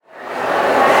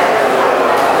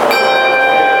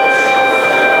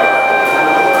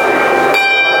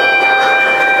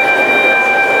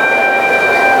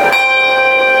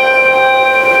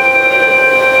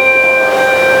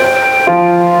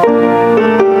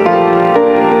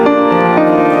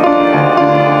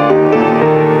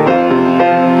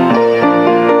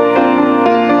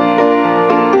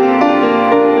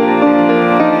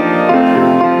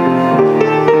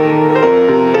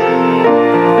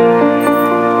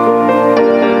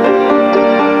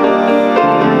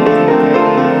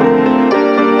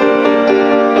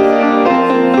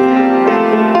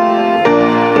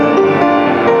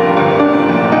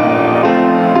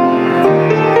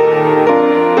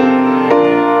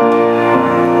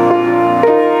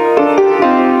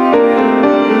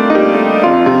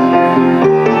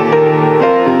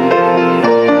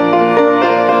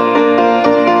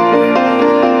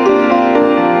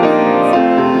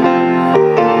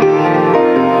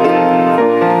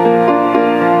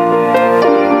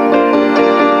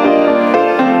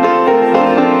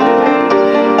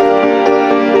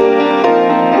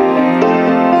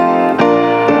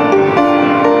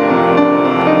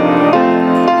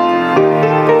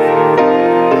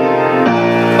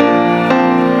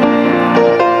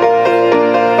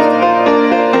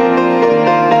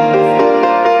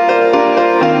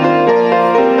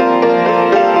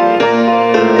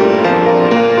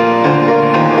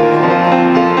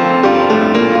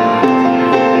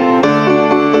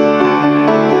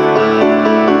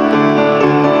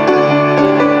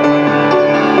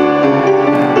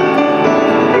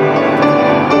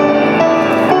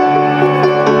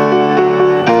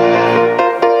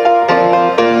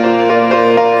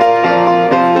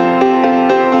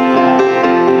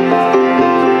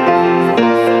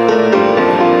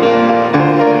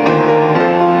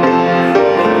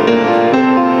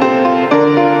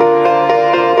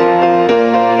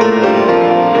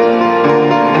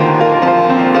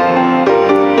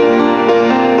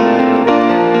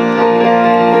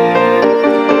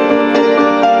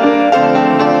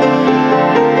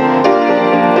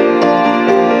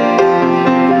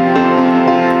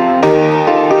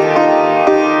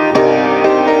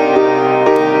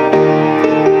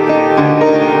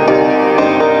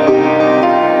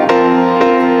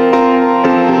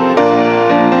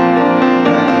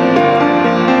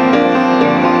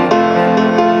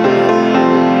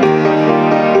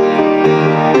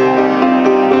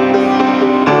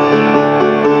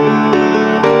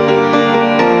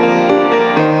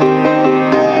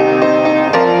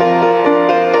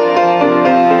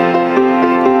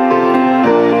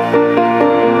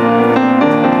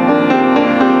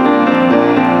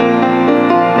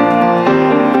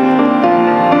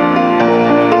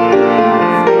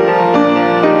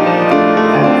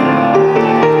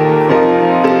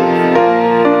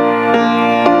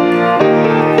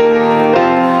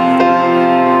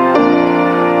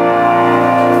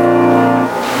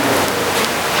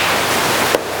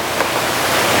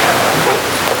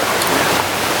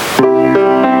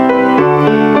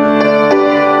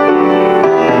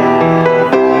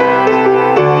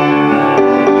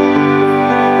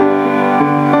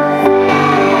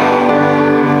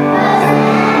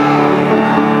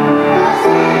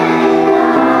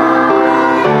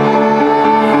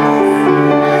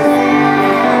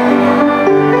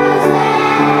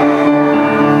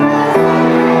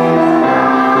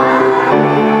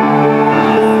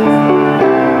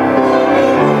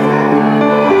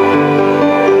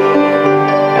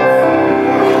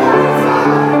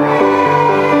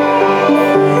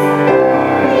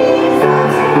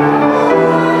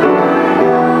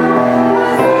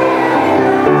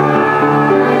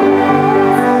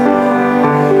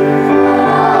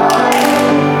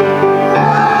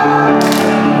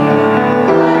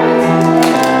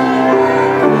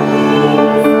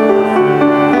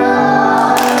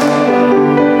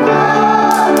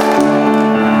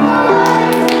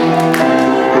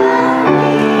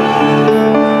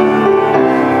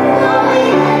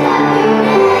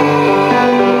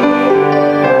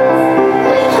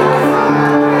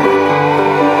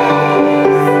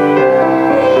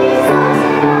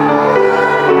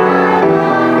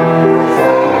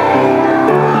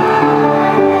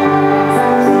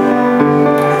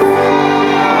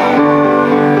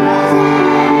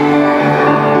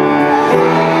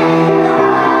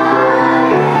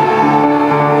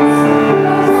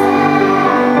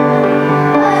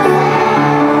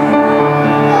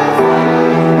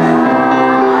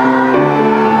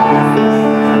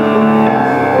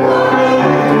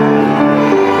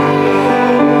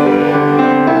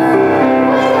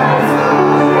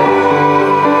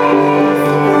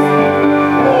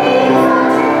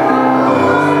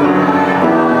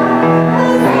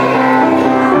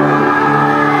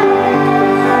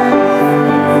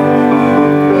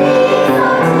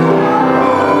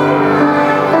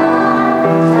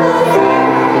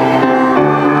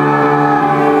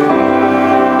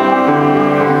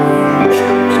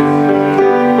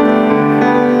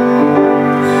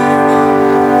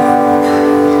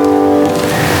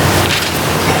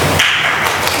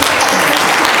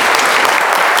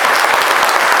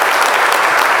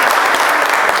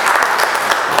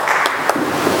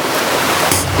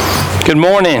Good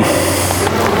morning.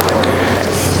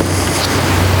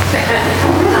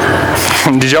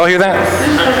 Did y'all hear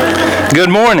that? Good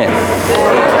morning.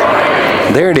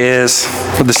 There it is.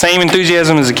 With the same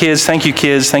enthusiasm as the kids. Thank you,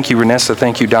 kids. Thank you, Renessa.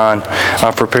 Thank you, Don,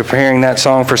 for preparing that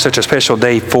song for such a special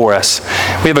day for us.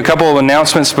 We have a couple of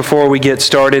announcements before we get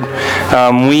started.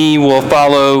 We will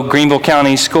follow Greenville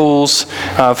County Schools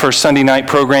for Sunday night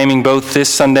programming, both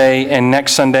this Sunday and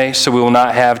next Sunday. So we will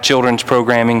not have children's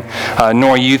programming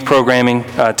nor youth programming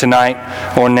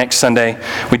tonight or next Sunday.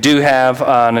 We do have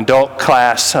an adult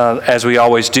class, as we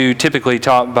always do, typically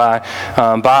taught by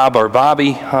Bob or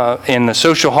Bobby in the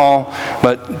social hall.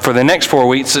 But for the next 4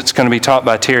 weeks, it's going to be taught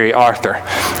by Terry Arthur.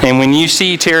 And when you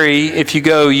see Terry, if you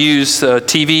go use the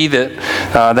TV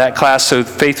that class so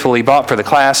faithfully bought for the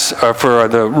class, or for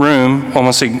the room, I want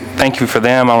to say thank you for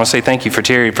them. I want to say thank you for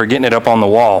Terry for getting it up on the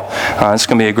wall. It's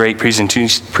going to be a great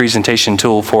presentation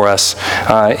tool for us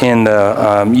in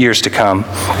the years to come.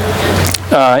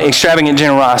 Extravagant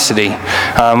generosity.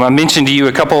 I mentioned to you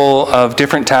a couple of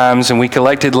different times, and we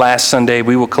collected last Sunday.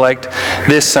 We will collect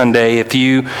this Sunday. If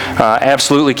you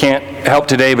absolutely can't help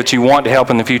today, but you want to help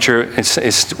in the future,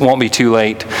 it won't be too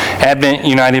late. Advent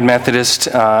United Methodist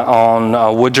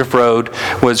on Woodruff Road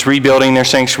was rebuilding their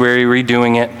sanctuary,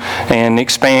 redoing it, and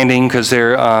expanding because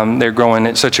they're growing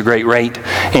at such a great rate,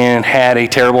 and had a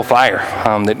terrible fire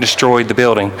that destroyed the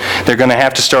building. They're going to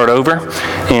have to start over,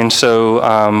 and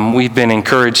so we've been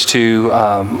encouraged to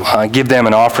give them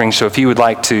an offering. So if you would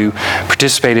like to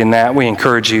participate in that, we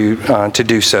encourage you to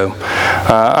do so.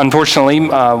 Unfortunately,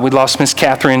 we lost Miss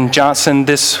Catherine Johnson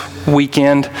this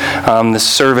weekend. The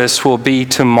service will be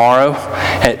tomorrow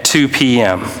at 2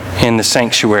 p.m. in the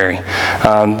sanctuary.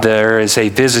 There is a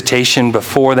visitation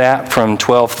before that from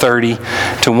 12:30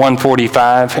 to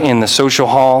 1:45 in the social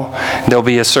hall. There'll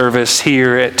be a service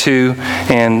here at 2,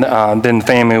 and then the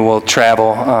family will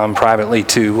travel privately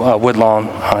to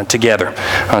Woodlawn together.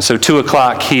 So 2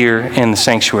 o'clock here in the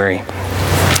sanctuary.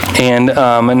 And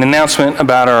an announcement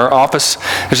about our office.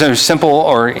 There's no simple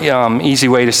or easy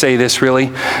way to say this,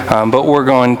 really, but we're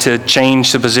going to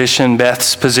change the position,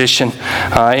 Beth's position,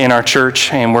 in our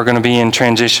church, and we're going to be in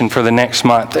transition for the next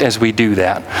month as we do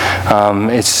that.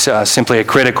 It's simply a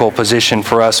critical position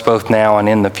for us both now and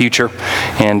in the future,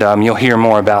 and you'll hear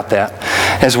more about that.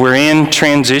 As we're in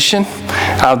transition,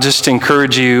 I'll just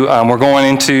encourage you, we're going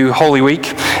into Holy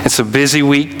Week. It's a busy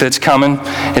week that's coming.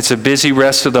 It's a busy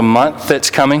rest of the month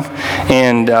that's coming.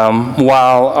 And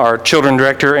while our children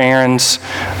director, Erin's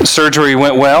surgery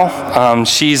went well,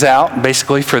 she's out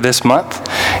basically for this month,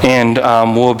 and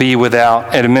we'll be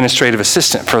without an administrative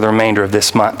assistant for the remainder of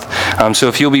this month. So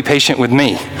if you'll be patient with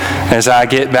me as I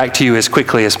get back to you as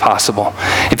quickly as possible.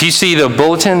 If you see the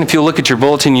bulletin, if you look at your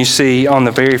bulletin, you see on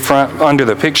the very front under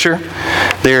the picture,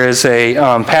 there is a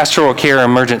pastoral care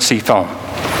emergency phone.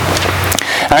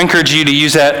 I encourage you to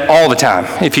use that all the time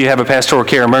if you have a pastoral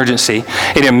care emergency.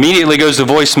 It immediately goes to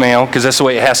voicemail because that's the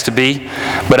way it has to be,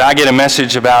 but I get a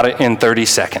message about it in 30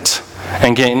 seconds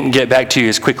and get back to you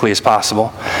as quickly as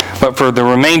possible. But for the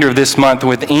remainder of this month,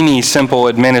 with any simple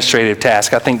administrative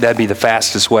task, I think that'd be the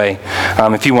fastest way.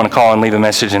 If you want to call and leave a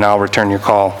message, and I'll return your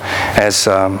call as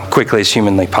quickly as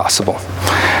humanly possible.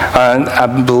 I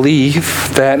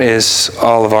believe that is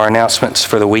all of our announcements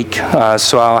for the week.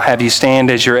 So I'll have you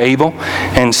stand as you're able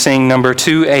and sing number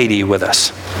 280 with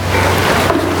us.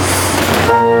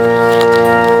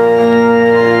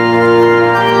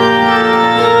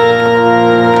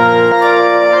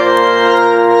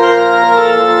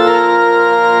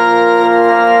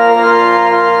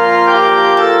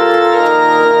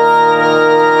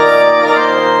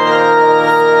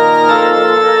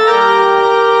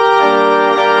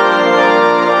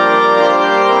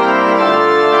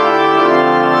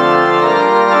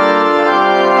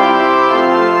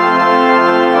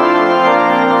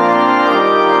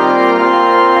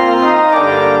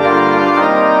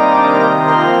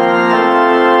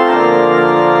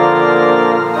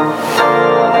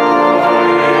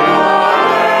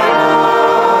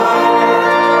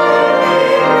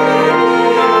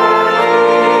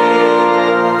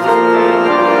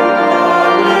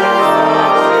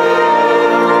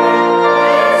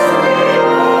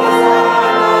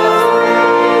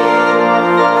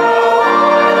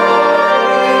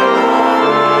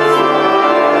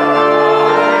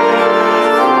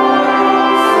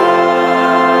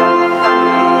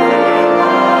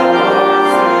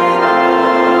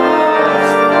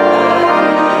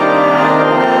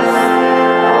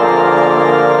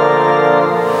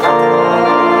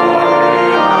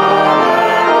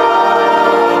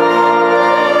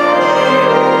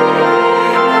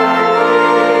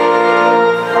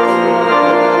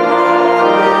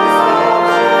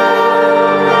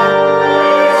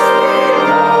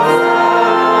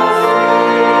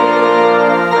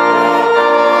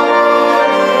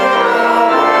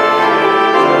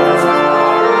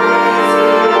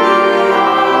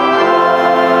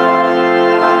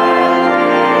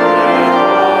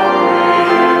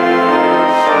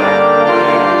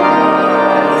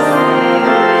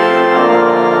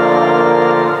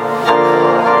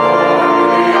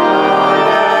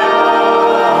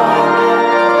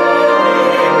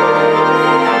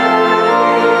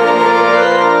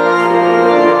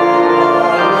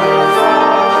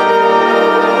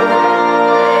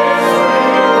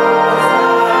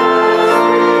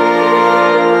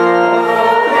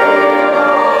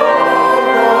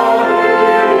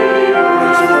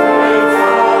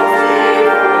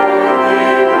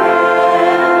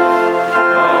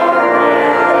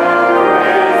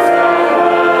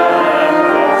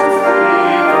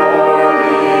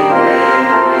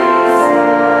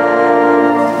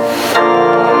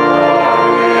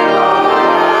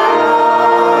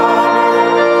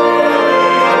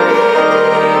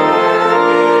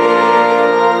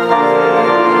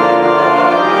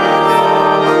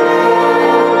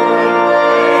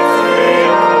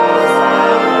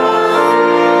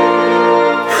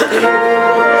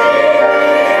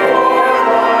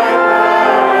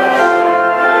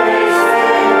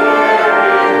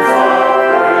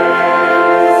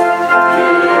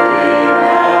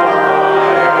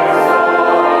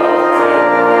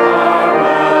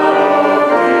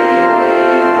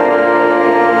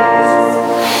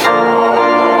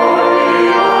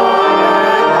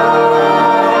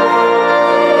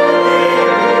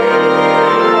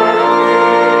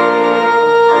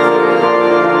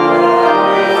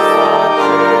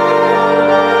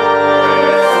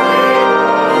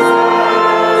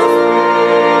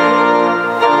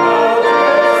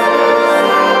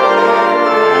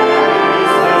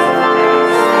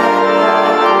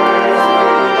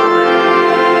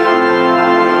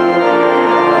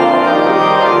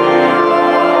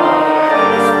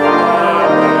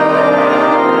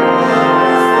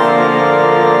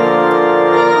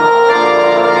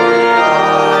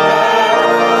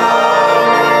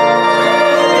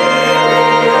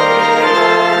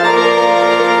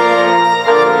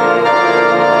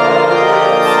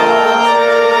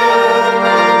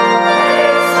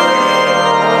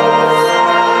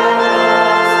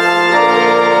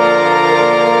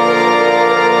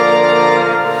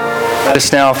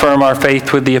 Let's now affirm our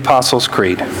faith with the Apostles'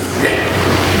 Creed.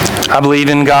 I believe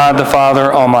in God the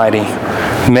Father Almighty,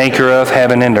 maker of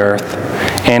heaven and earth,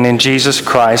 and in Jesus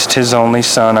Christ, his only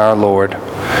Son, our Lord,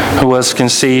 who was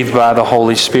conceived by the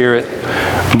Holy Spirit,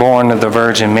 born of the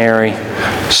Virgin Mary,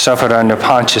 suffered under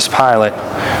Pontius Pilate,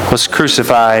 was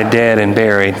crucified, dead, and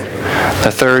buried.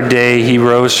 The third day he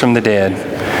rose from the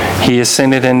dead. He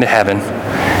ascended into heaven,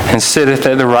 and sitteth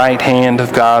at the right hand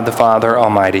of God the Father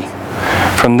Almighty.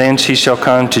 From thence he shall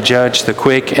come to judge the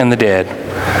quick and the dead.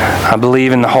 I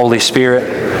believe in the Holy Spirit,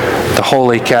 the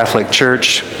Holy Catholic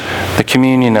Church, the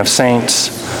communion of saints,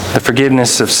 the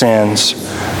forgiveness of sins,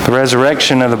 the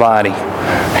resurrection of the body,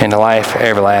 and the life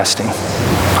everlasting.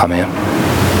 Amen.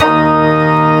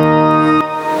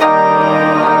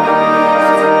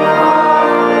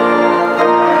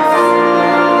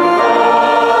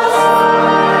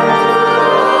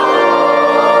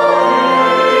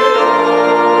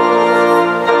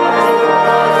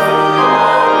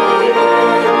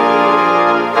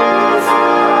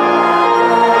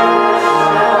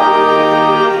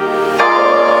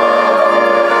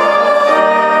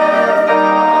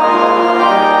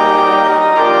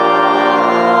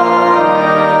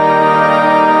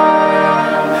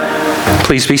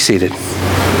 Please be seated.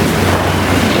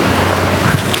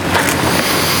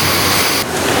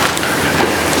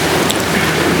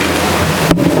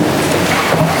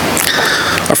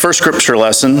 Our first scripture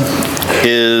lesson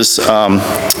is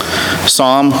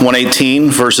Psalm 118,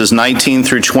 verses 19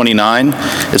 through 29.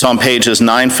 It's on pages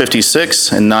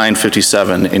 956 and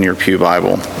 957 in your Pew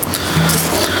Bible.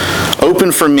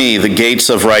 Open for me the gates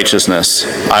of righteousness.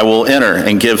 I will enter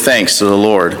and give thanks to the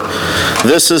Lord.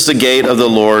 This is the gate of the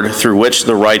Lord through which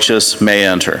the righteous may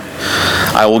enter.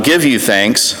 I will give you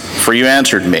thanks, for you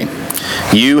answered me.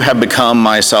 You have become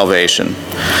my salvation.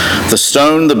 The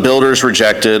stone the builders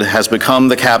rejected has become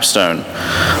the capstone.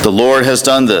 The Lord has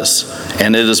done this,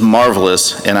 and it is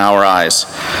marvelous in our eyes.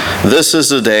 This is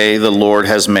the day the Lord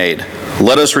has made.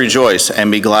 Let us rejoice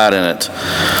and be glad in it.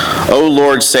 O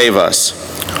Lord, save us.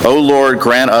 O Lord,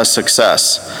 grant us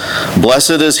success.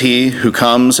 Blessed is he who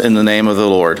comes in the name of the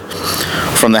Lord.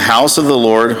 From the house of the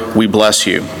Lord we bless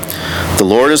you. The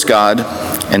Lord is God,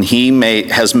 and he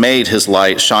has made his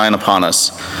light shine upon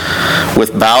us.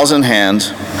 With boughs in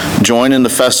hand, join in the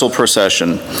festal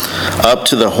procession up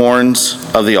to the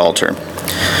horns of the altar.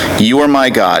 You are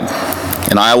my God,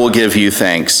 and I will give you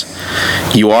thanks.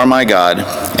 You are my God,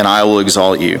 and I will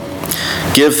exalt you.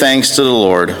 Give thanks to the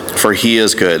Lord, for he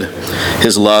is good.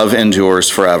 His love endures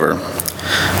forever.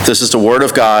 This is the word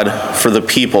of God for the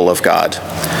people of God.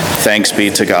 Thanks be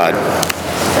to God.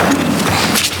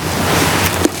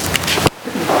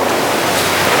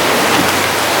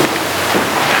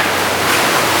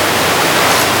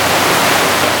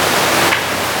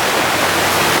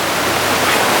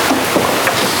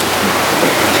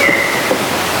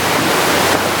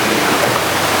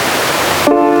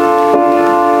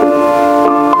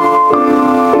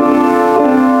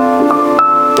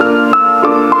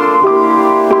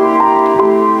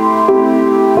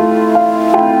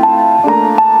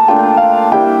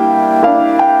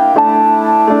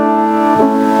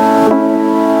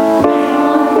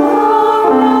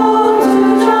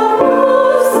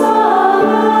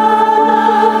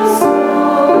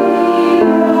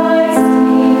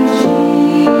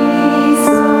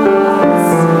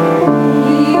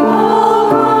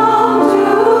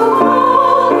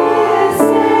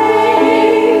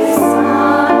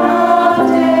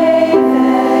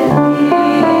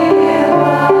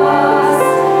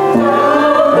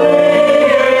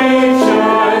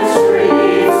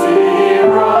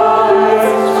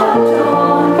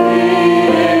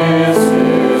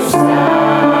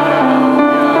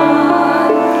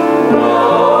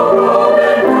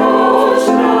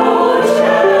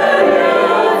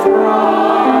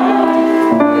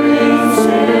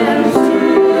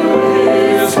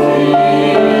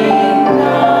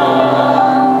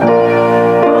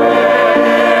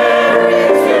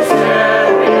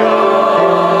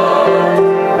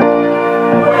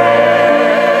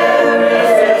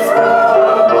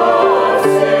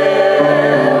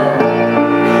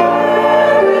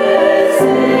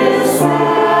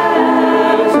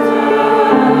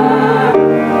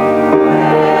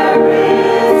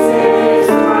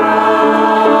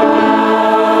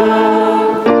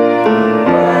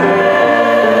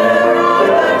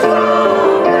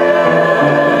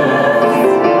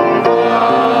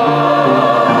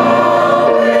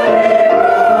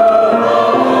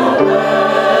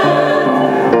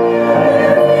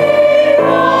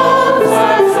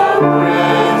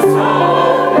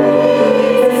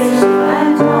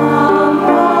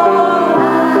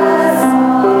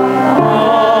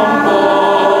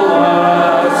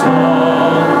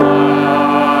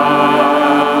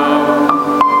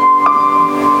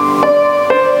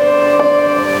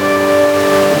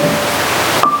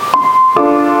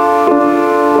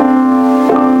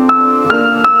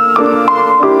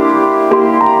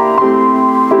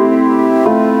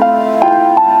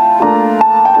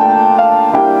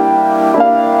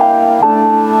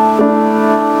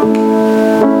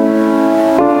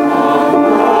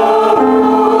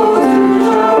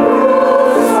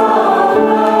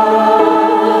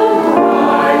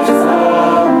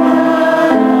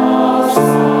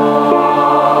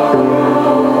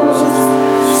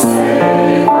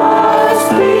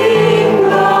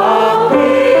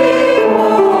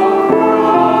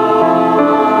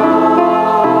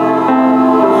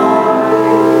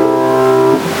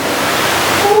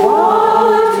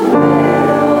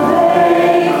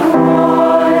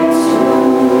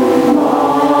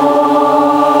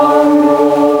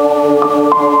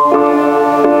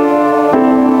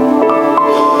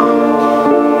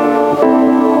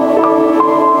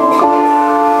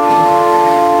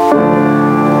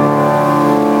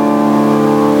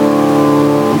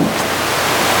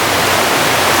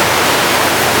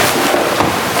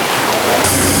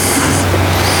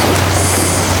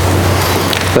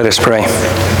 Let us pray.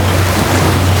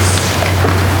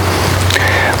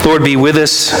 Lord, be with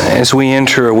us as we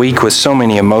enter a week with so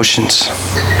many emotions.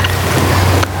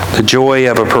 The joy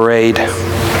of a parade,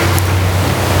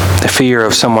 the fear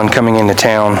of someone coming into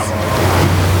town,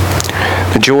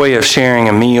 the joy of sharing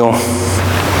a meal,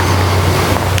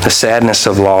 the sadness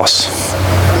of loss,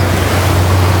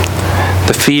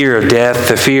 the fear of death,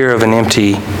 the fear of an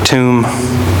empty tomb,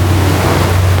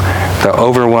 the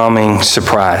overwhelming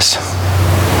surprise.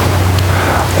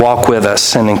 Walk with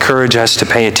us and encourage us to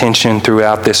pay attention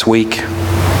throughout this week,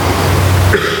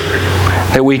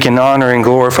 that we can honor and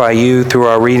glorify you through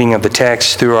our reading of the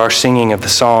text, through our singing of the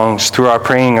songs, through our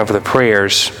praying of the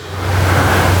prayers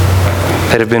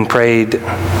that have been prayed,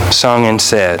 sung, and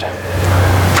said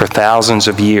for thousands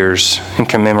of years in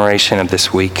commemoration of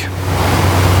this week.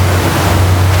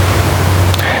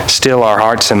 Still our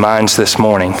hearts and minds this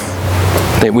morning,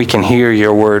 that we can hear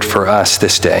your word for us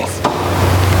this day.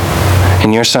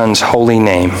 In your Son's holy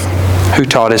name, who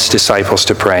taught his disciples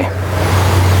to pray.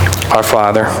 Our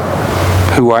Father,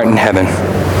 who art in heaven,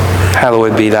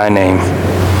 hallowed be thy name.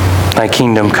 Thy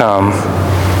kingdom come,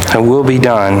 and will be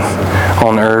done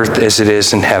on earth as it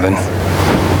is in heaven.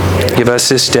 Give us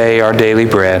this day our daily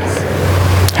bread,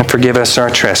 and forgive us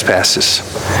our trespasses,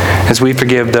 as we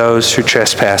forgive those who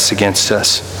trespass against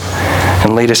us.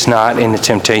 And lead us not into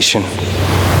temptation,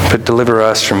 but deliver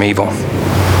us from evil.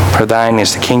 For thine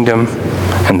is the kingdom,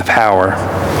 and the power,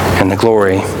 and the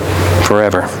glory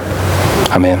forever.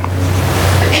 Amen.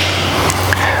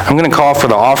 I'm going to call for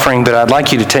the offering, but I'd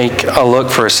like you to take a look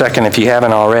for a second, if you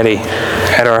haven't already,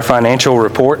 at our financial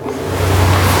report.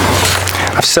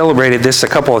 I've celebrated this a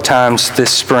couple of times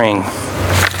this spring.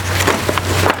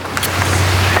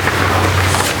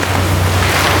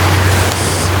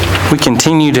 We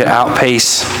continue to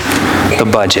outpace the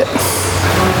budget.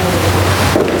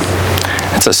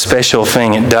 It's a special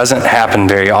thing. It doesn't happen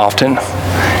very often.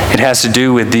 It has to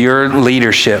do with your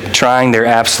leadership trying their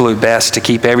absolute best to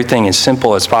keep everything as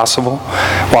simple as possible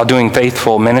while doing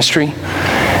faithful ministry.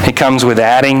 It comes with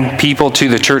adding people to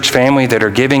the church family that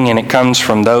are giving, and it comes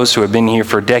from those who have been here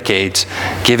for decades,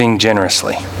 giving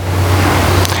generously.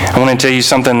 I want to tell you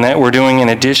something that we're doing in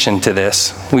addition to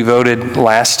this. We voted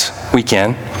last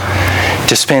weekend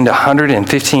to spend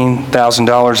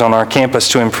 $115,000 on our campus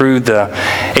to improve the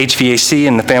HVAC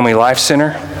and the Family Life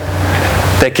Center.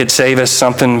 That could save us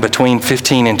something between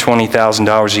 $15,000 and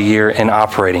 $20,000 a year in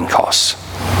operating costs.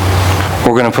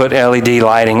 We're going to put LED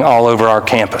lighting all over our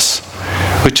campus,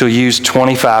 which will use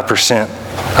 25%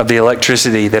 of the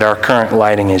electricity that our current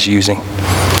lighting is using.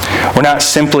 We're not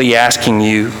simply asking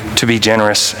you to be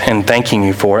generous and thanking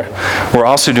you for it. We're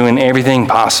also doing everything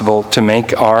possible to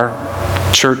make our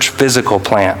church physical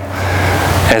plant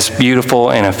as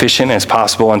beautiful and efficient as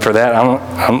possible. And for that,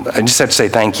 I just have to say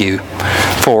thank you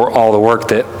for all the work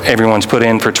that everyone's put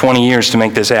in for 20 years to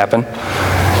make this happen,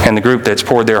 and the group that's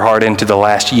poured their heart into the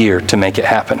last year to make it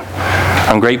happen.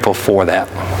 I'm grateful for that,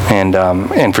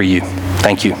 and for you.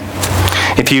 Thank you.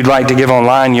 If you'd like to give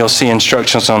online, you'll see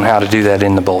instructions on how to do that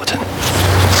in the bulletin.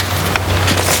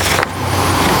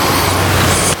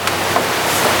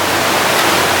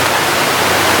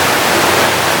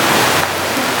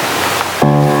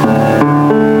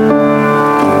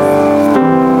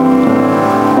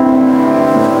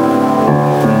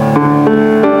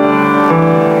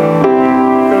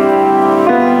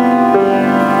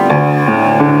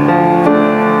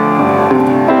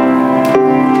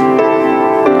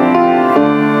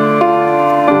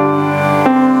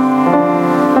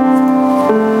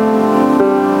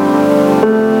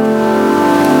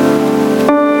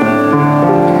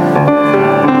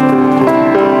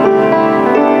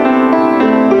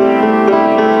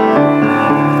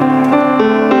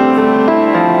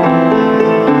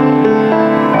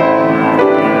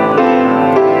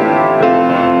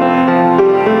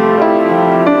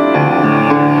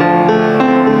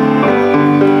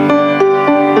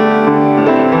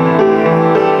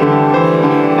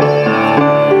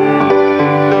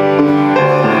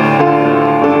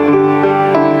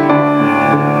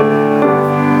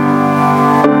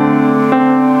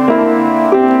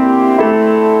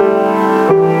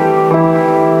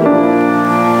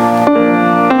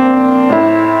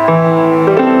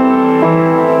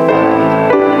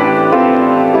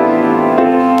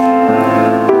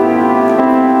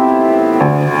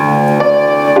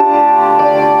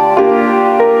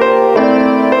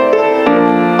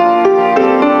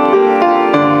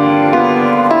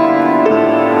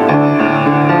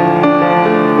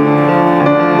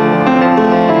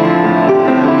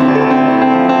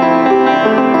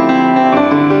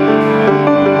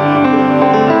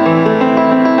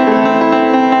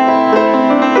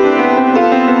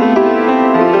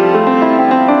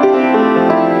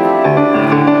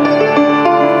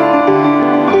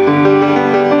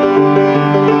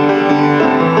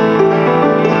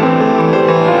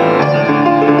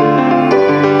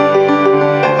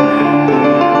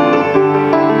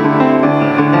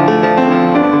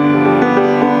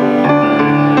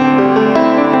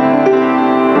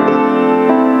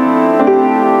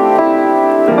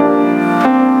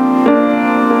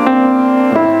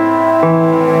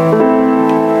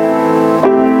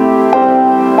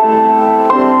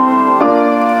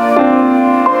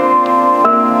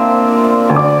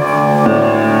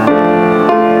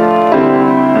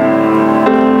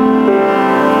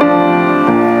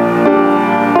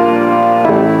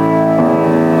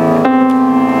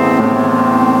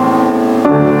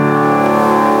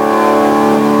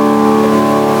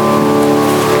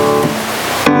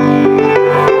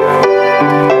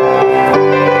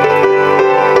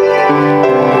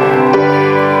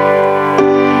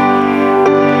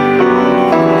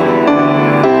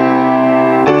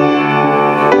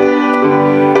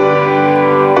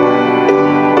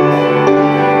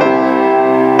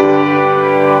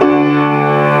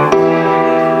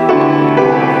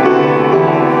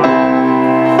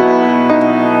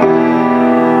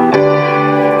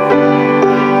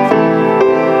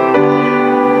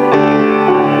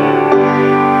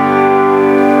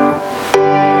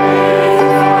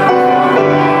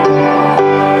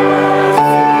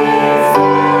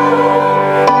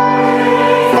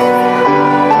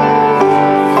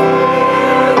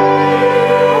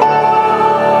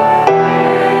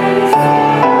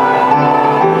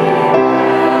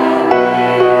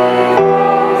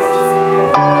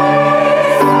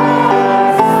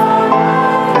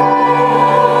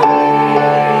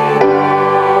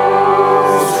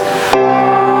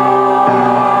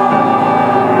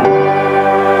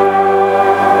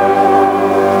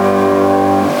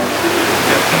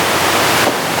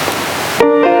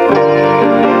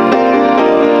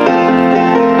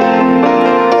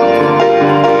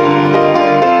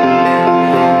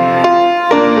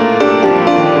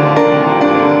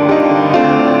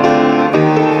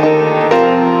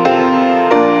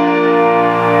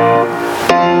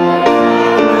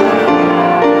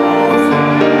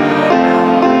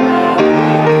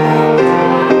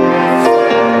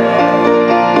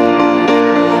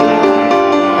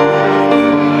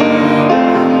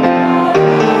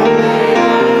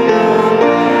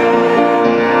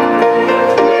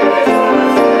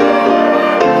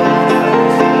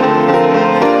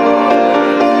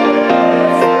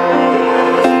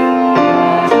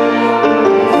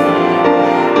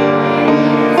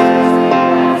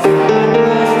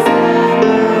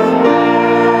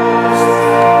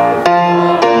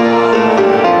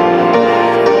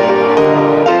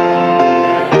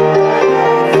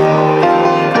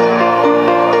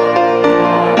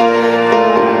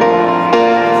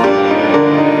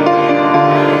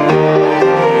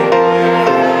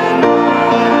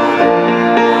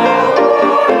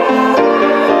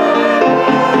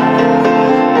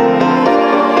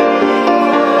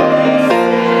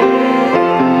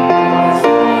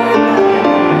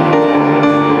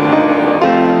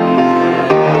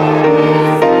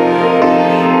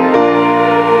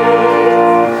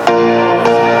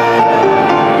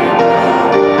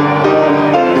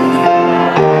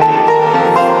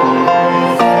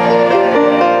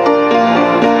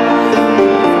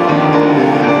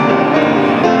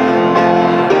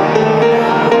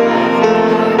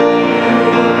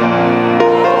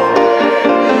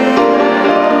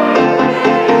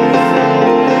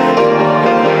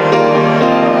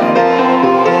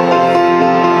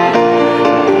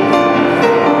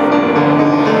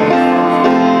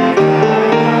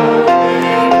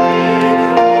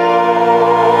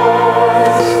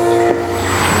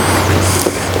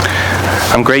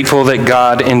 I'm grateful that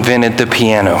God invented the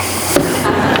piano.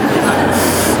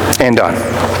 And Don.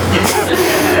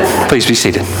 Please be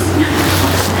seated.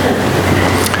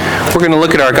 We're going to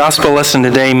look at our gospel lesson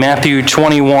today, Matthew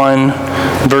 21,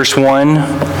 verse 1.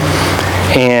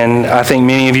 And I think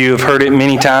many of you have heard it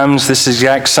many times this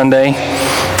exact Sunday.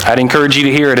 I'd encourage you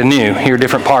to hear it anew, hear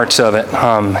different parts of it,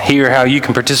 hear how you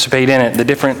can participate in it, the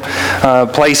different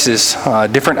places,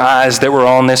 different eyes that were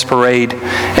on this parade,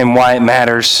 and why it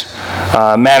mattered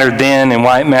then, and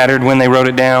why it mattered when they wrote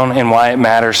it down, and why it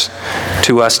matters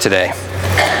to us today.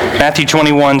 Matthew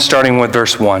 21, starting with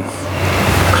verse 1.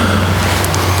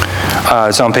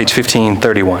 It's on page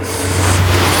 1531.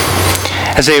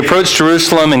 As they approached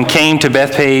Jerusalem and came to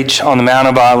Bethphage on the Mount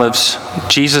of Olives,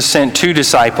 Jesus sent 2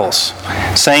 disciples,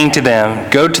 saying to them,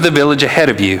 "Go to the village ahead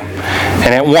of you,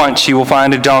 and at once you will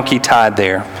find a donkey tied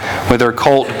there, with her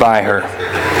colt by her.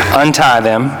 Untie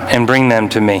them and bring them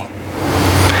to me.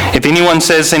 If anyone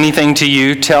says anything to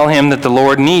you, tell him that the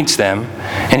Lord needs them,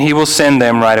 and he will send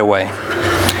them right away."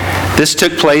 This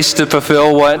took place to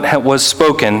fulfill what was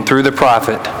spoken through the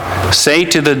prophet. "Say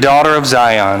to the daughter of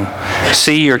Zion,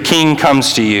 see, your king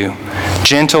comes to you,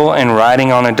 gentle and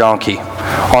riding on a donkey,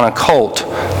 on a colt,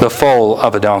 the foal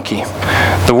of a donkey."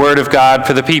 The word of God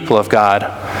for the people of God.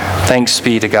 Thanks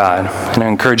be to God. And I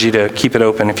encourage you to keep it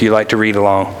open if you like to read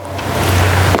along.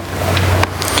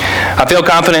 I feel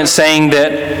confident saying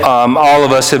that all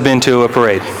of us have been to a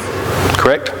parade.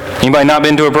 Correct? Anybody not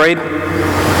been to a parade?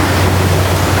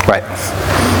 Right.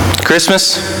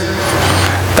 Christmas,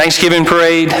 Thanksgiving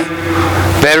parade,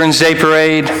 Veterans Day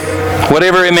parade,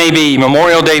 whatever it may be,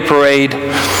 Memorial Day parade.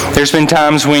 There's been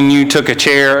times when you took a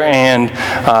chair and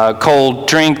cold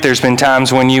drink. There's been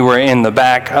times when you were in the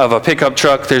back of a pickup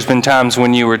truck. There's been times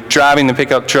when you were driving the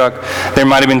pickup truck. There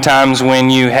might have been times when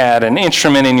you had an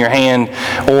instrument in your hand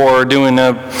or doing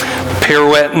a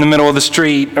pirouette in the middle of the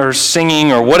street or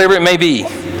singing or whatever it may be.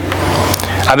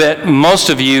 I bet most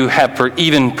of you have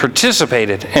even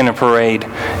participated in a parade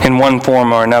in one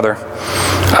form or another.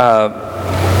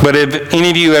 But have any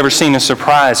of you ever seen a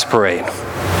surprise parade?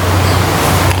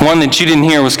 One that you didn't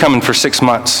hear was coming for 6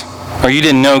 months, or you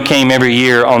didn't know came every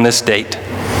year on this date.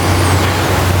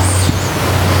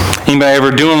 Anybody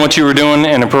ever doing what you were doing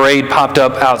and a parade popped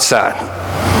up outside?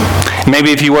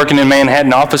 Maybe if you work in a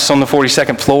Manhattan office on the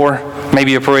 42nd floor,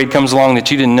 maybe a parade comes along that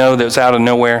you didn't know that was out of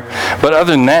nowhere. But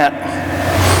other than that,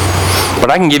 but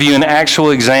I can give you an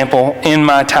actual example in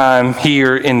my time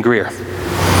here in Greer.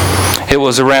 It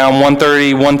was around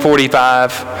 1:30,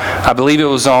 1:45. I believe it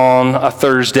was on a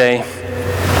Thursday.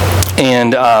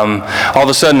 And all of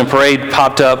a sudden, a parade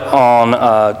popped up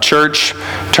on Church,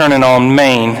 turning on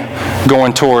Main,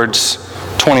 going towards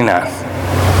 29.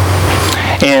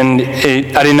 And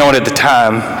I didn't know it at the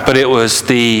time, but it was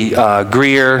the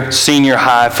Greer Senior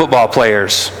High football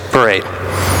players parade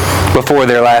before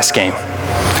their last game.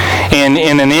 And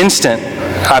in an instant,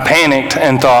 I panicked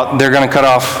and thought they're going to cut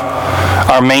off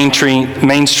our Main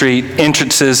Street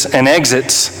entrances and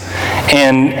exits,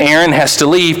 and Erin has to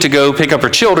leave to go pick up her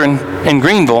children in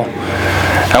Greenville.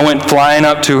 I went flying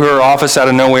up to her office out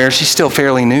of nowhere. She's still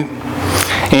fairly new.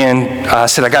 And I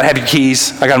said, "I got to have your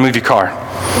keys. I got to move your car."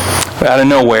 Out of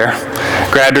nowhere.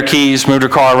 Grabbed her keys, moved her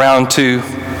car around to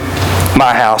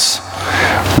my house.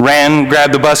 Ran,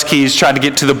 grabbed the bus keys, tried to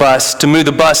get to the bus, to move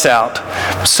the bus out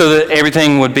so that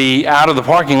everything would be out of the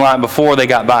parking lot before they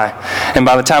got by. And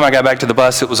by the time I got back to the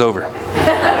bus, it was over.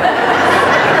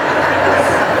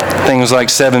 The thing was like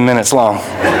 7 minutes long.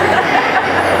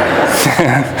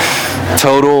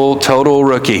 Total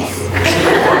rookie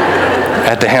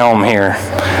at the helm here.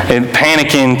 And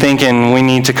panicking, thinking we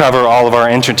need to cover all of our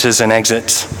entrances and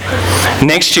exits.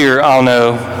 Next year, I'll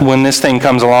know when this thing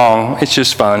comes along, it's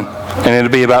just fun. And it'll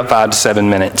be about 5 to 7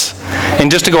 minutes.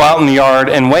 And just to go out in the yard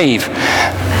and wave.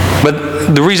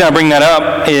 But the reason I bring that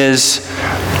up is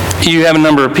you have a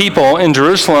number of people in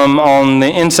Jerusalem on the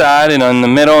inside and on the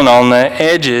middle and on the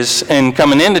edges and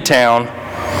coming into town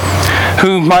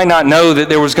who might not know that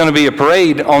there was going to be a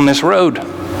parade on this road.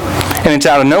 And it's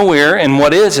out of nowhere, and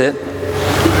what is it?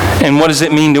 And what does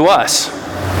it mean to us?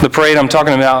 The parade I'm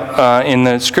talking about in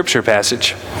the scripture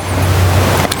passage.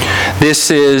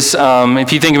 This is,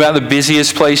 if you think about the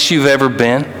busiest place you've ever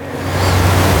been,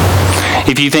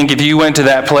 if you went to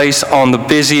that place on the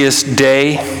busiest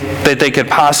day that they could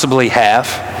possibly have,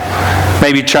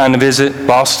 maybe trying to visit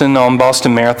Boston on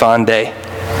Boston Marathon Day,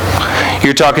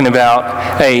 you're talking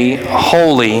about a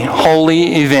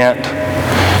holy event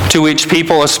to which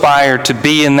people aspire to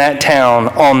be in that town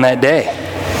on that day.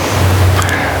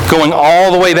 Going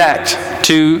all the way back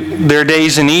to their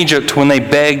days in Egypt when they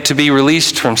begged to be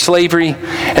released from slavery,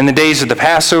 and the days of the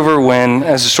Passover when,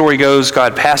 as the story goes,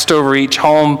 God passed over each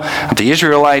home of the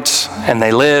Israelites and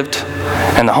they lived,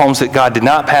 and the homes that God did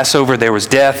not pass over, there was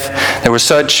death. There was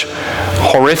such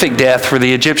horrific death for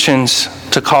the Egyptians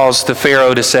to cause the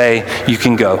Pharaoh to say, "You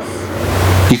can go.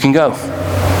 You can go."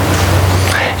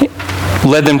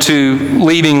 Led them to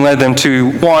leaving, led them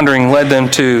to wandering, led them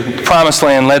to the promised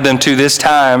land, led them to this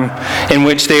time in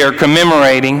which they are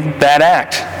commemorating that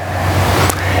act.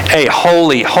 A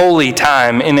holy, holy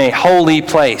time in a holy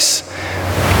place.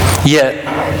 Yet,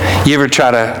 you ever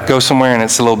try to go somewhere and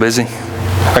it's a little busy?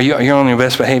 Are you on your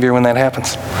best behavior when that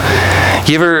happens?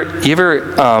 You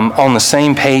ever on the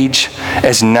same page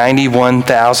as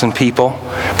 91,000 people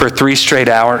for 3 straight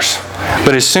hours?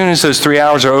 But as soon as those 3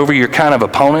 hours are over, you're kind of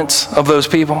opponents of those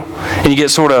people, and you get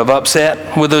sort of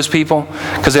upset with those people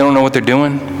because they don't know what they're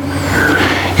doing.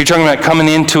 You're talking about coming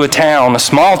into a town, a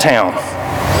small town,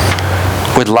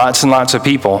 with lots and lots of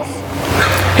people,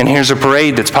 and here's a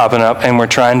parade that's popping up, and we're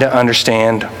trying to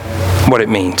understand what it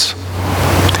means.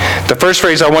 The first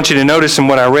phrase I want you to notice in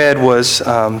what I read was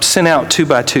sent out 2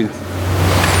 by 2.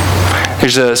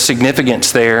 There's a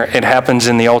significance there. It happens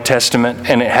in the Old Testament,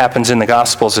 and it happens in the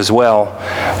Gospels as well,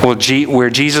 where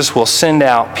Jesus will send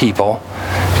out people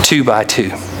 2 by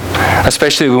 2,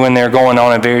 especially when they're going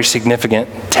on a very significant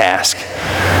task.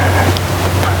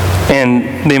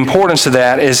 And the importance of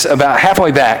that is about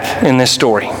halfway back in this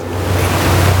story.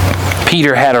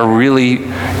 Peter had a really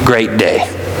great day.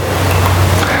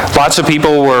 Lots of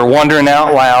people were wondering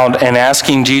out loud and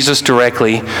asking Jesus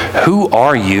directly, "Who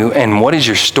are you and what is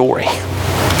your story?"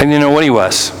 They didn't know what he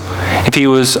was. If he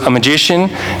was a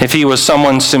magician, if he was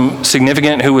someone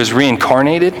significant who was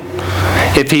reincarnated,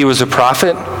 if he was a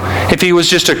prophet, if he was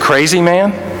just a crazy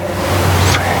man.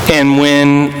 And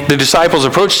when the disciples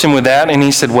approached him with that, and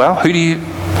he said, "Well, who do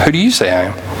you say I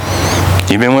am?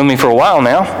 You've been with me for a while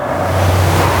now."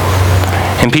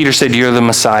 And Peter said, "You're the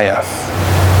Messiah.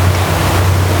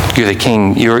 You're the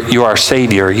King. You are our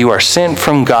Savior. You are sent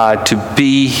from God to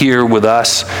be here with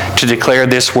us to declare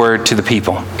this word to the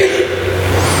people."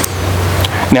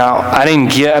 Now, I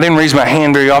didn't raise my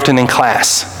hand very often in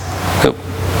class.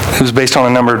 It was based on a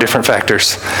number of different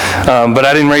factors. But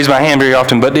I didn't raise my hand very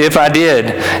often. But if I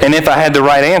did, and if I had the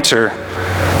right answer,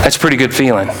 that's a pretty good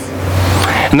feeling.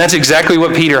 And that's exactly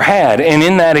what Peter had. And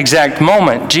in that exact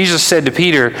moment, Jesus said to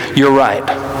Peter, "You're right.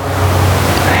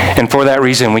 And for that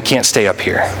reason, we can't stay up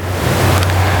here.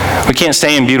 We can't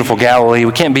stay in beautiful Galilee.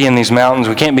 We can't be in these mountains.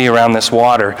 We can't be around this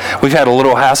water. We've had a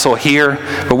little hassle here,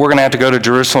 but we're going to have to go to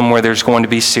Jerusalem where there's going to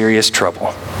be serious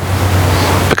trouble.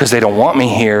 Because they don't want me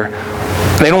here.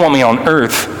 They don't want me on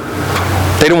earth.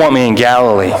 They don't want me in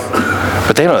Galilee.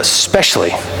 But they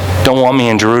especially don't want me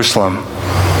in Jerusalem.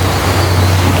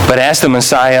 But as the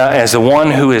Messiah, as the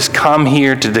one who has come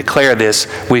here to declare this,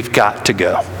 we've got to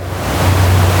go."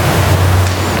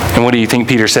 And what do you think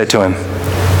Peter said to him?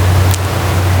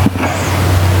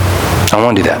 "I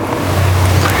won't do that."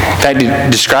 In fact, it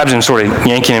describes him sort of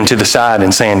yanking him to the side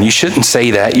and saying, "You shouldn't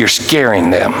say that. You're scaring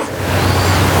them."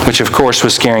 Which, of course,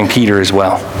 was scaring Peter as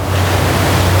well.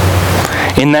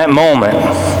 In that moment,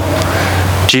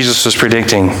 Jesus was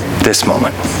predicting this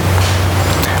moment,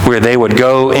 where they would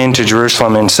go into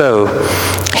Jerusalem. And so,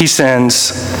 he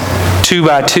sends 2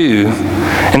 by 2.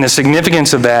 And the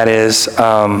significance of that is,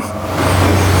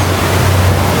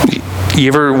 you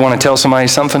ever want to tell somebody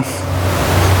something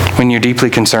when you're deeply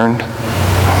concerned?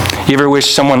 You ever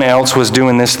wish someone else was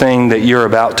doing this thing that you're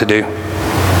about to do?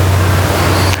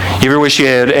 You ever wish you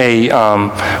had a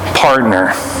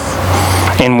partner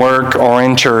in work or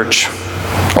in church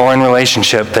or in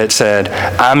relationship that said,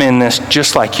 "I'm in this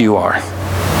just like you are"?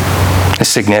 It's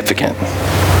significant.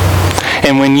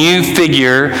 And when you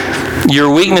figure your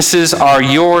weaknesses are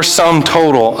your sum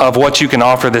total of what you can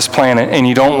offer this planet and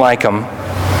you don't like them,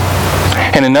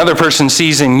 and another person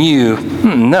sees in you,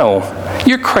 "No,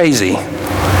 you're crazy.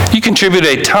 You contribute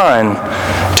a ton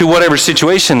to whatever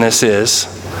situation this is,"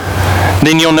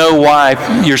 then you'll know why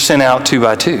you're sent out 2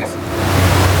 by 2.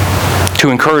 To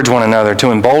encourage one another,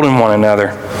 to embolden one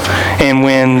another. And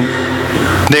when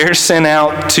they're sent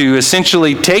out to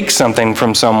essentially take something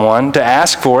from someone, to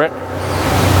ask for it,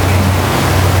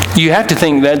 you have to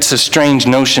think that's a strange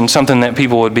notion, something that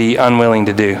people would be unwilling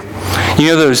to do. You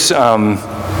know those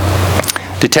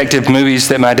detective movies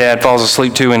that my dad falls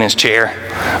asleep to in his chair,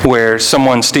 where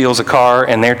someone steals a car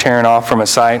and they're tearing off from a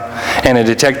site, and a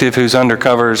detective who's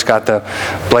undercover's got the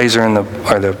blazer and the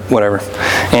whatever,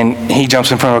 and he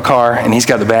jumps in front of a car and he's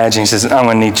got the badge and he says, "I'm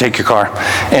going to need to take your car,"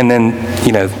 and then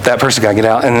that person got to get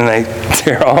out and then they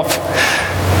tear off.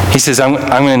 He says, I'm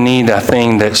going to need a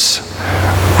thing that's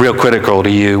real critical to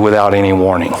you without any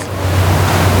warning.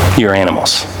 Your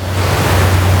animals.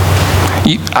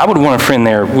 I would want a friend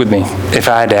there with me if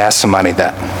I had to ask somebody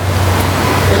that.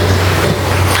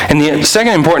 And the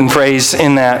second important phrase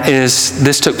in that is,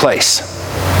 this took place.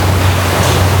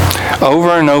 Over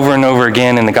and over and over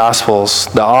again in the Gospels,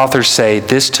 the authors say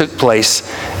this took place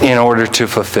in order to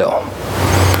fulfill.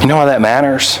 You know why that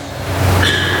matters?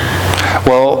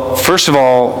 Well, first of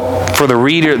all, for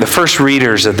the first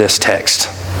readers of this text,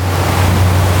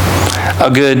 a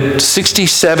good 60,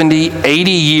 70,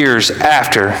 80 years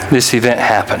after this event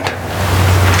happened.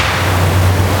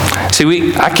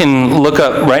 See, I can look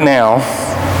up right now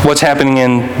what's happening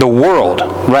in the world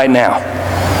right now.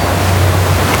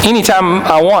 Anytime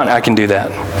I want, I can do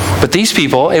that. But these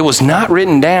people, it was not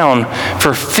written down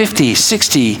for 50,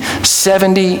 60,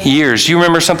 70 years. You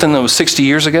remember something that was 60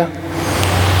 years ago?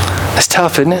 That's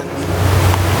tough, isn't it?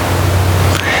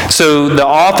 So the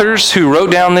authors who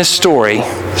wrote down this story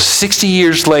 60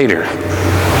 years later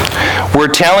were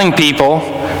telling people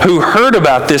who heard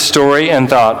about this story and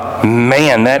thought,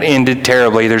 man, that ended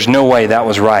terribly. There's no way that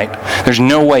was right. There's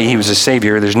no way he was a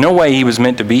savior. There's no way he was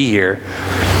meant to be here.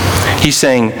 He's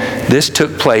saying this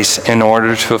took place in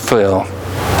order to fulfill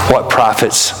what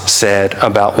prophets said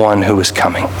about one who was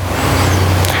coming.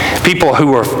 People who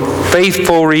were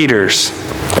faithful readers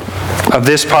of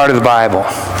this part of the Bible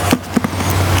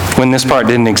when this part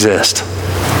didn't exist,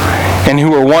 and who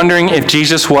were wondering if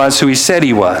Jesus was who he said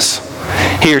he was.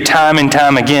 Here, time and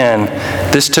time again,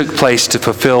 this took place to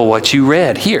fulfill what you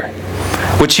read here,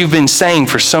 what you've been saying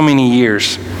for so many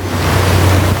years.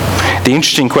 The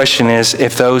interesting question is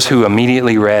if those who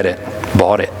immediately read it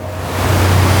bought it.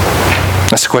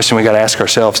 That's the question we got to ask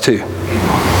ourselves too.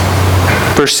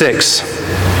 Verse 6.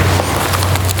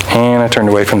 And I turned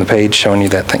away from the page showing you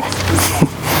that thing.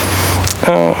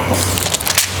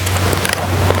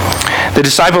 The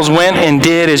disciples went and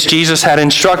did as Jesus had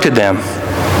instructed them.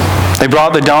 They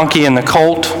brought the donkey and the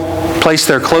colt, placed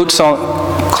their cloaks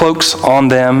on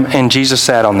them, and Jesus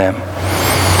sat on them.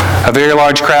 A very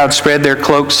large crowd spread their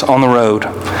cloaks on the road,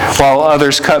 while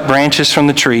others cut branches from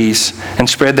the trees and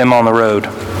spread them on the road.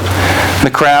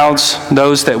 The crowds,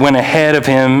 those that went ahead of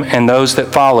him and those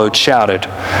that followed, shouted,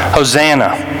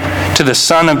 "Hosanna to the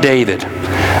Son of David!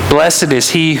 Blessed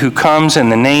is he who comes in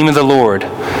the name of the Lord!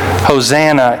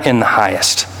 Hosanna in the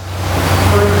highest."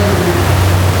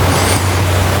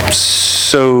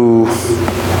 So,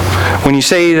 when you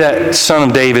say that Son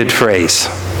of David phrase,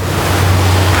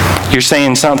 you're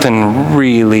saying something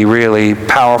really, really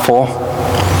powerful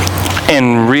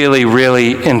and really,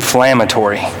 really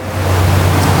inflammatory.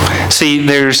 See,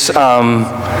 there's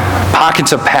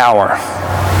pockets of power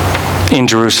in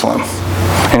Jerusalem.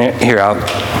 And here,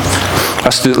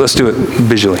 let's do it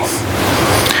visually.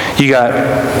 You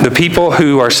got the people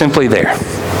who are simply there,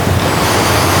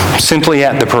 simply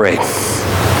at the parade,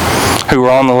 who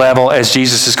are on the level as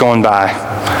Jesus is going by,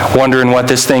 wondering what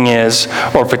this thing is,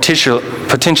 or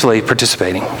potentially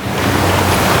participating.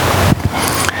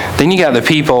 Then you got the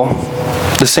people,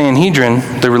 the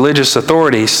Sanhedrin, the religious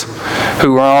authorities,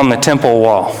 who are on the temple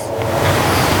wall,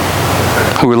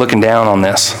 who are looking down on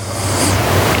this.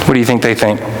 What do you think they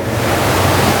think?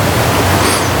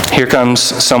 Here comes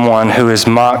someone who has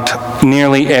mocked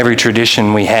nearly every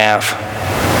tradition we have,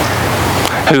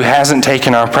 who hasn't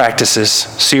taken our practices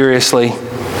seriously,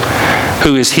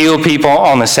 who has healed people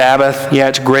on the Sabbath. Yeah,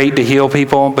 it's great to heal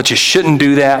people, but you shouldn't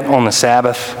do that on the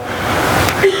Sabbath.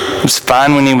 It was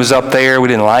fine when he was up there. We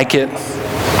didn't like it.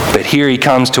 But here he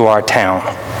comes to our town.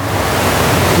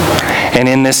 And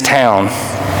in this town,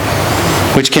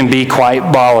 which can be quite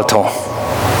volatile,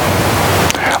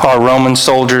 are Roman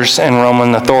soldiers and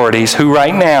Roman authorities who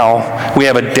right now, we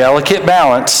have a delicate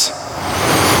balance.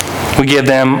 We give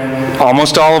them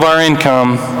almost all of our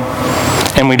income,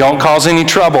 and we don't cause any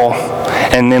trouble,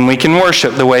 and then we can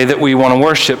worship the way that we want to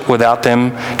worship without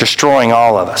them destroying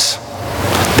all of us.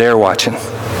 They're watching.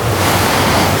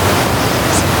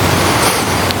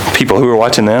 People who are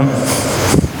watching them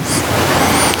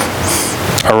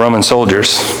are Roman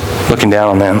soldiers looking down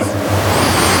on them.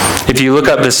 If you look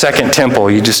up the Second Temple,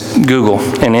 you just Google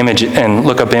an image and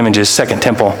look up images, Second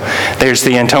Temple, there's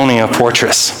the Antonia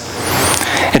Fortress.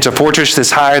 It's a fortress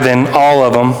that's higher than all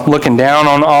of them, looking down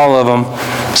on all of them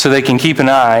so they can keep an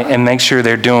eye and make sure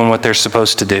they're doing what they're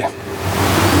supposed to do.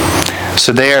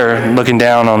 So they're looking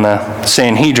down on the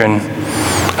Sanhedrin,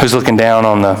 who's looking down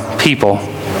on the people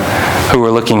who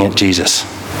are looking at Jesus.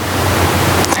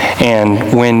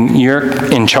 And when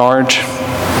you're in charge,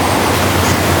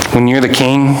 when you're the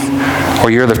king, or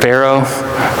you're the Pharaoh,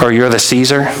 or you're the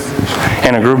Caesar,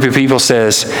 and a group of people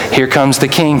says, "Here comes the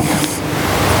king,"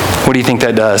 what do you think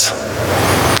that does?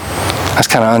 That's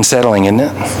kind of unsettling, isn't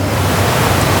it?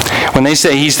 When they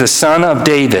say he's the son of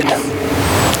David,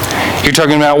 you're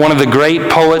talking about one of the great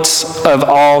poets of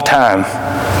all time.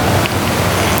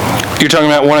 You're talking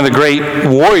about one of the great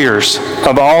warriors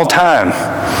of all time.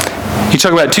 You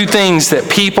talk about two things that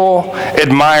people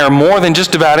admire more than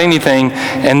just about anything,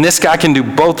 and this guy can do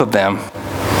both of them,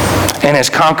 and has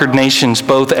conquered nations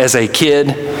both as a kid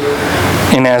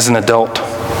and as an adult.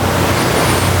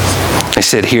 They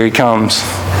said, here he comes,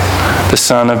 the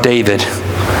son of David,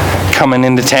 coming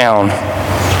into town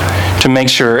to make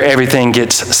sure everything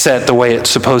gets set the way it's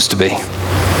supposed to be.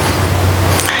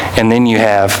 And then you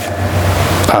have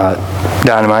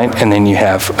dynamite, and then you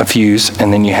have a fuse,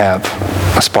 and then you have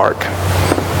a spark.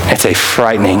 It's a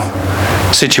frightening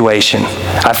situation,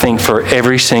 I think, for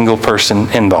every single person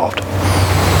involved.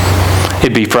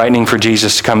 It'd be frightening for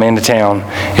Jesus to come into town.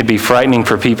 It'd be frightening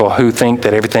for people who think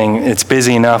that it's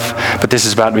busy enough, but this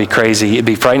is about to be crazy. It'd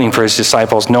be frightening for his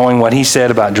disciples knowing what he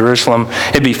said about Jerusalem.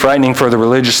 It'd be frightening for the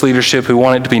religious leadership who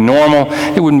want it to be normal.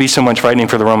 It wouldn't be so much frightening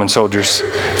for the Roman soldiers.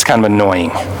 It's kind of annoying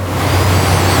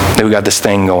that we got this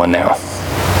thing going now.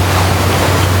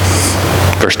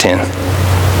 Verse 10.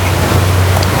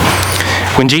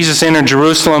 When Jesus entered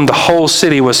Jerusalem, the whole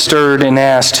city was stirred and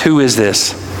asked, "Who is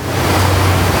this?"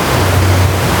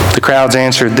 The crowds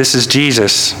answered, "This is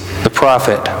Jesus, the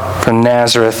prophet from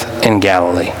Nazareth in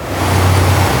Galilee."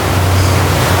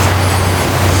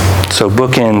 So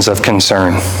bookends of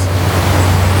concern.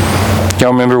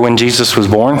 Y'all remember when Jesus was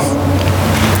born?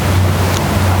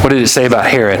 What did it say about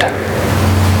Herod?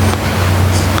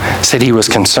 It said he was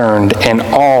concerned, and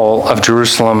all of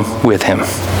Jerusalem with him.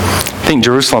 I think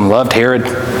Jerusalem loved Herod.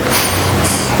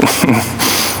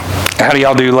 How do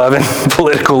y'all do loving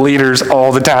political leaders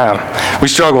all the time? We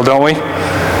struggle, don't we?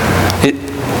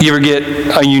 You ever get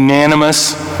a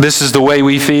unanimous, this is the way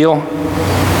we feel?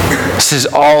 This is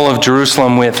all of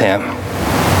Jerusalem with him.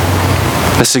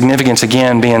 The significance,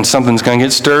 again, being something's going to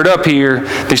get stirred up here.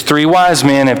 These three wise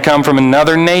men have come from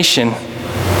another nation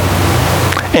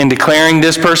and declaring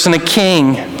this person a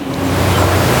king.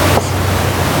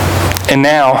 And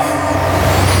now,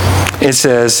 it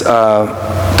says,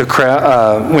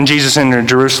 when Jesus entered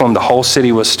Jerusalem, the whole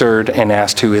city was stirred and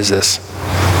asked, "Who is this?"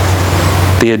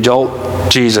 The adult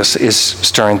Jesus is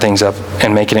stirring things up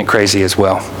and making it crazy as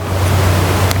well.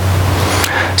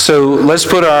 So let's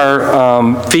put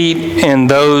our feet in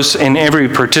those in every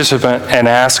participant and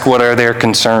ask, what are their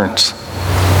concerns?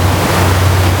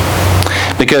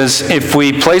 Because if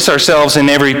we place ourselves in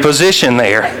every position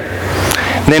there,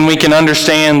 then we can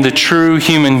understand the true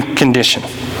human condition.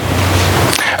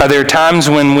 Are there times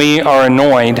when we are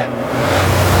annoyed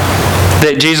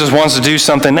that Jesus wants to do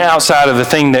something outside of the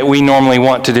thing that we normally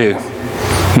want to do?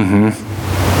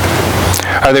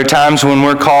 Are there times when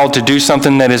we're called to do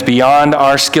something that is beyond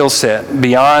our skill set,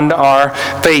 beyond our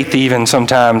faith even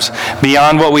sometimes,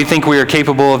 beyond what we think we are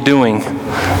capable of doing?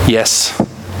 Yes.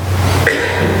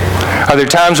 Are there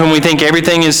times when we think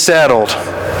everything is settled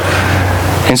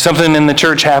and something in the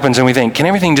church happens and we think, can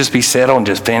everything just be settled and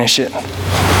just finish it?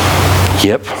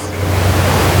 Yep.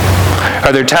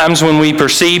 Are there times when we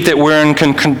perceive that we're in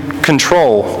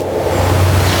control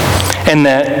and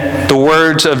that the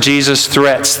words of Jesus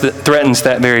threatens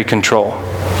that very control?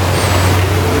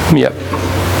 Yep.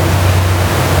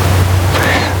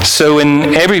 So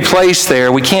in every place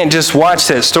there, we can't just watch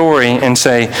that story and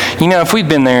say, if we'd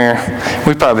been there,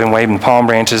 we'd probably been waving palm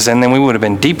branches, and then we would have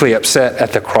been deeply upset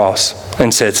at the cross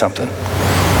and said something.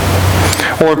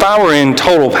 Or if I were in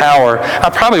total power,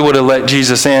 I probably would have let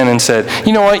Jesus in and said,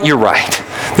 you know what, you're right.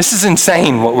 This is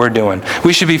insane what we're doing.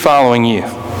 We should be following you.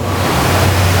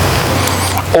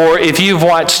 Or if you've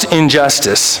watched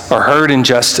injustice, or heard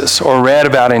injustice, or read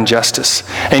about injustice,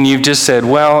 and you've just said,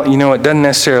 well, it doesn't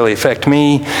necessarily affect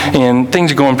me, and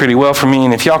things are going pretty well for me,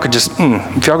 and if y'all could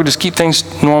just keep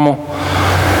things normal,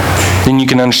 then you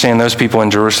can understand those people in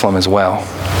Jerusalem as well.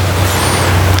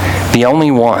 The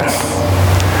only one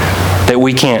that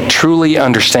we can't truly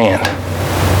understand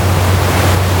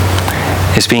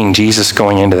is being Jesus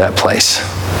going into that place.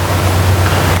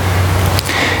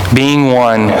 Being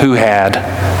one who had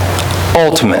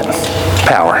ultimate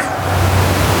power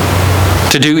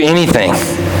to do anything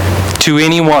to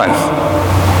anyone,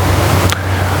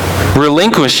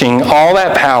 relinquishing all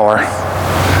that power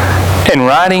and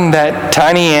riding that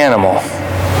tiny animal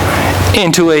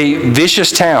into a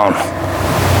vicious town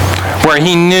where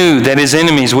he knew that his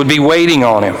enemies would be waiting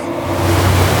on him,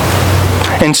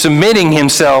 and submitting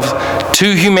himself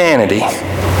to humanity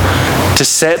to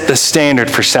set the standard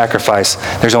for sacrifice.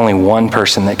 There's only one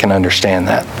person that can understand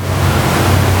that.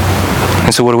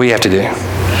 And so what do we have to do?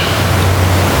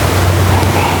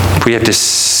 We have to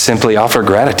simply offer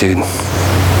gratitude.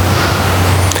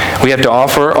 We have to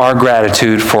offer our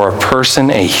gratitude for a person,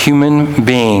 a human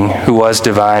being who was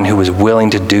divine, who was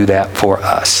willing to do that for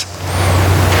us.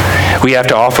 We have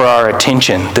to offer our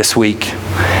attention this week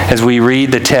as we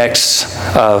read the text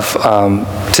of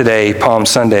today, Palm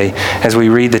Sunday, as we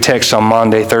read the text on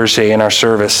Maundy, Thursday in our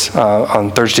service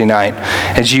on Thursday night,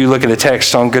 as you look at the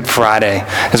text on Good Friday,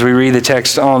 as we read the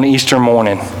text on Easter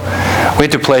morning, we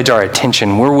have to pledge our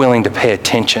attention. We're willing to pay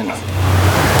attention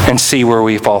and see where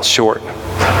we fall short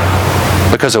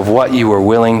because of what you were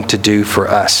willing to do for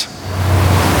us.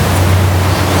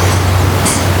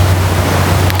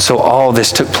 So all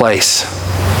this took place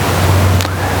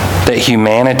that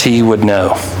humanity would know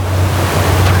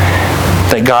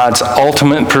that God's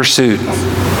ultimate pursuit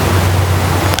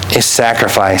is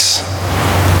sacrifice,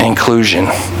 inclusion,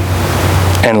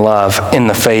 and love in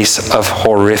the face of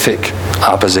horrific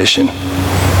opposition.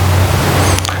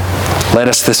 Let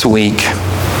us this week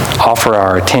offer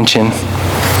our attention,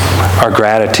 our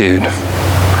gratitude,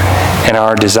 and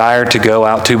our desire to go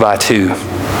out 2 by 2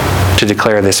 to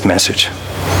declare this message.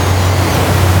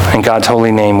 In God's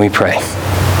holy name we pray.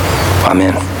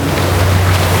 Amen.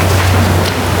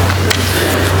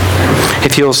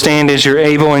 If you'll stand as you're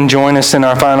able and join us in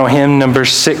our final hymn, number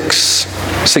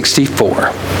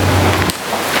 664.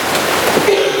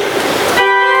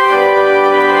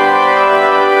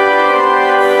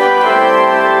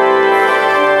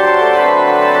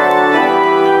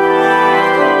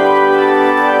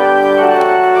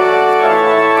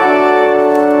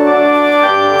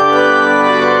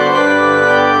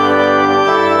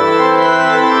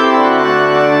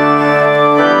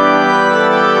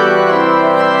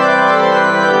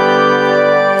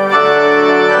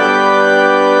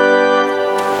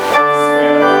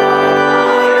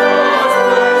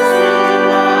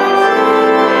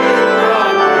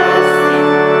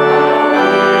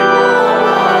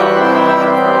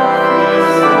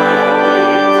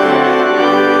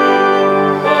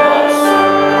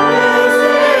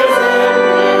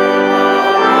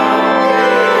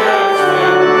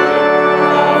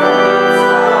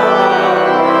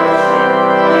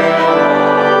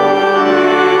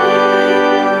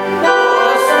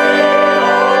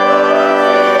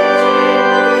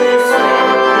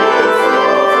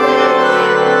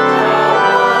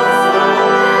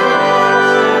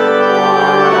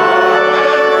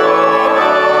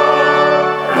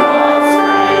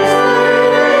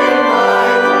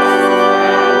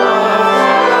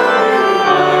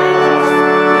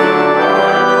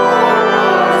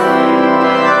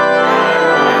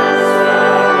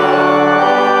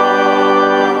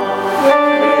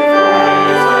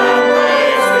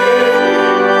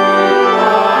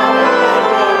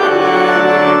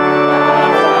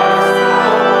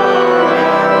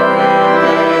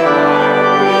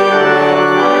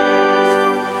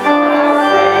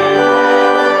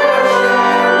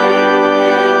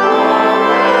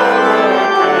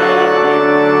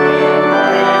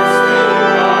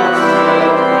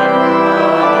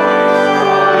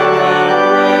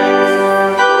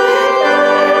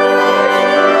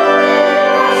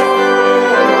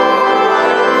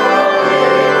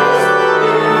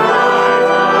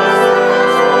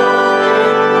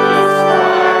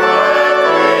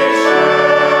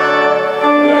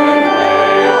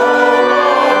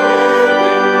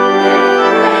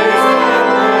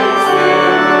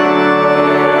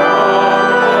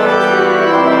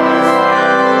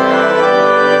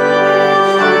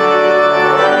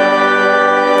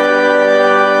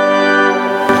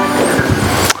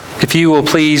 If you will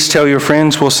please tell your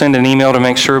friends, we'll send an email to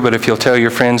make sure, but if you'll tell your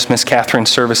friends, Miss Catherine's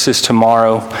service is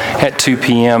tomorrow at 2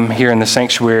 p.m. here in the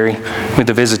sanctuary, with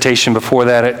the visitation before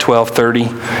that at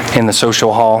 12:30 in the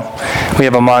social hall. We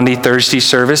have a Maundy Thursday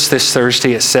service this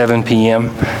Thursday at 7 p.m.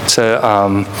 It's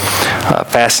a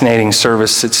fascinating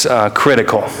service. It's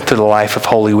critical to the life of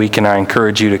Holy Week, and I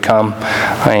encourage you to come.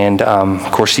 And of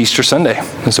course, Easter Sunday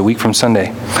is a week from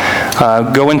Sunday.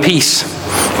 Go in peace.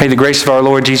 May the grace of our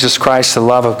Lord Jesus Christ, the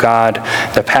love of God,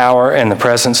 the power and the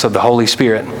presence of the Holy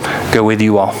Spirit go with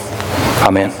you all.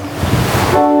 Amen.